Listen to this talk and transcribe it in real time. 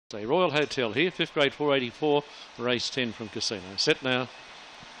A Royal Hotel here, 5th grade 484, race 10 from Casino. Set now.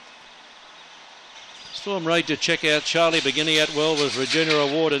 Storm Ranger, check out Charlie, beginning out well was Regina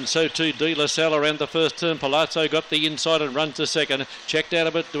Award, and so too De La Salle around the first turn. Palazzo got the inside and runs to second. Checked out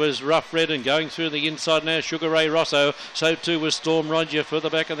a bit was Rough Red, and going through the inside now Sugar Ray Rosso. So too was Storm Ranger. Further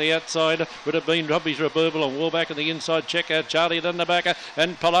back on the outside would have been Robbie's Reburbal, and War back on the inside. Check out Charlie then the backer,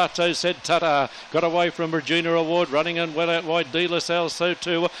 and Palazzo said ta-ta. Got away from Regina Award, running and well out wide De La Salle. So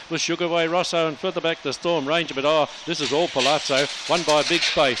too was Sugar Ray Rosso, and further back the Storm Ranger. But this is all Palazzo, won by a big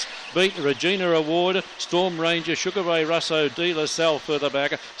space. Beat Regina Award, Storm Ranger, Sugar Ray Russo, De La Salle further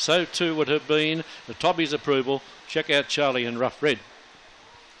back. So too would have been the Tobby's Approval. Check out Charlie and Rough Red.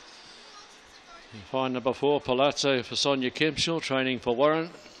 Fine number 4, Palazzo for Sonia Kempshaw, training for Warren.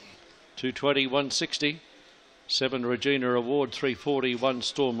 220, 160. 7 Regina Award, 340. 1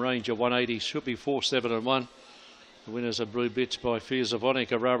 Storm Ranger, 180. Should be 4, 7 and 1. The winners are Blue Bits by Fears of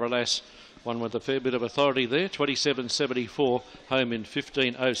Onica, Rara Lass. One with a fair bit of authority there, 27.74, home in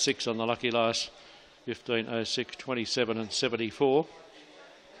 15.06 on the lucky last, 15.06, 27 and 74.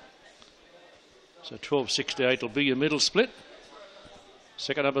 So 12.68 will be your middle split.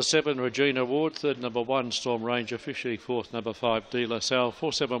 Second number 7, Regina Ward. Third number 1, Storm Ranger. Officially fourth number 5, De La Salle.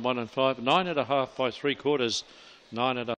 4, 7, 1 and 5. 9.5 by 3/4. 9.5.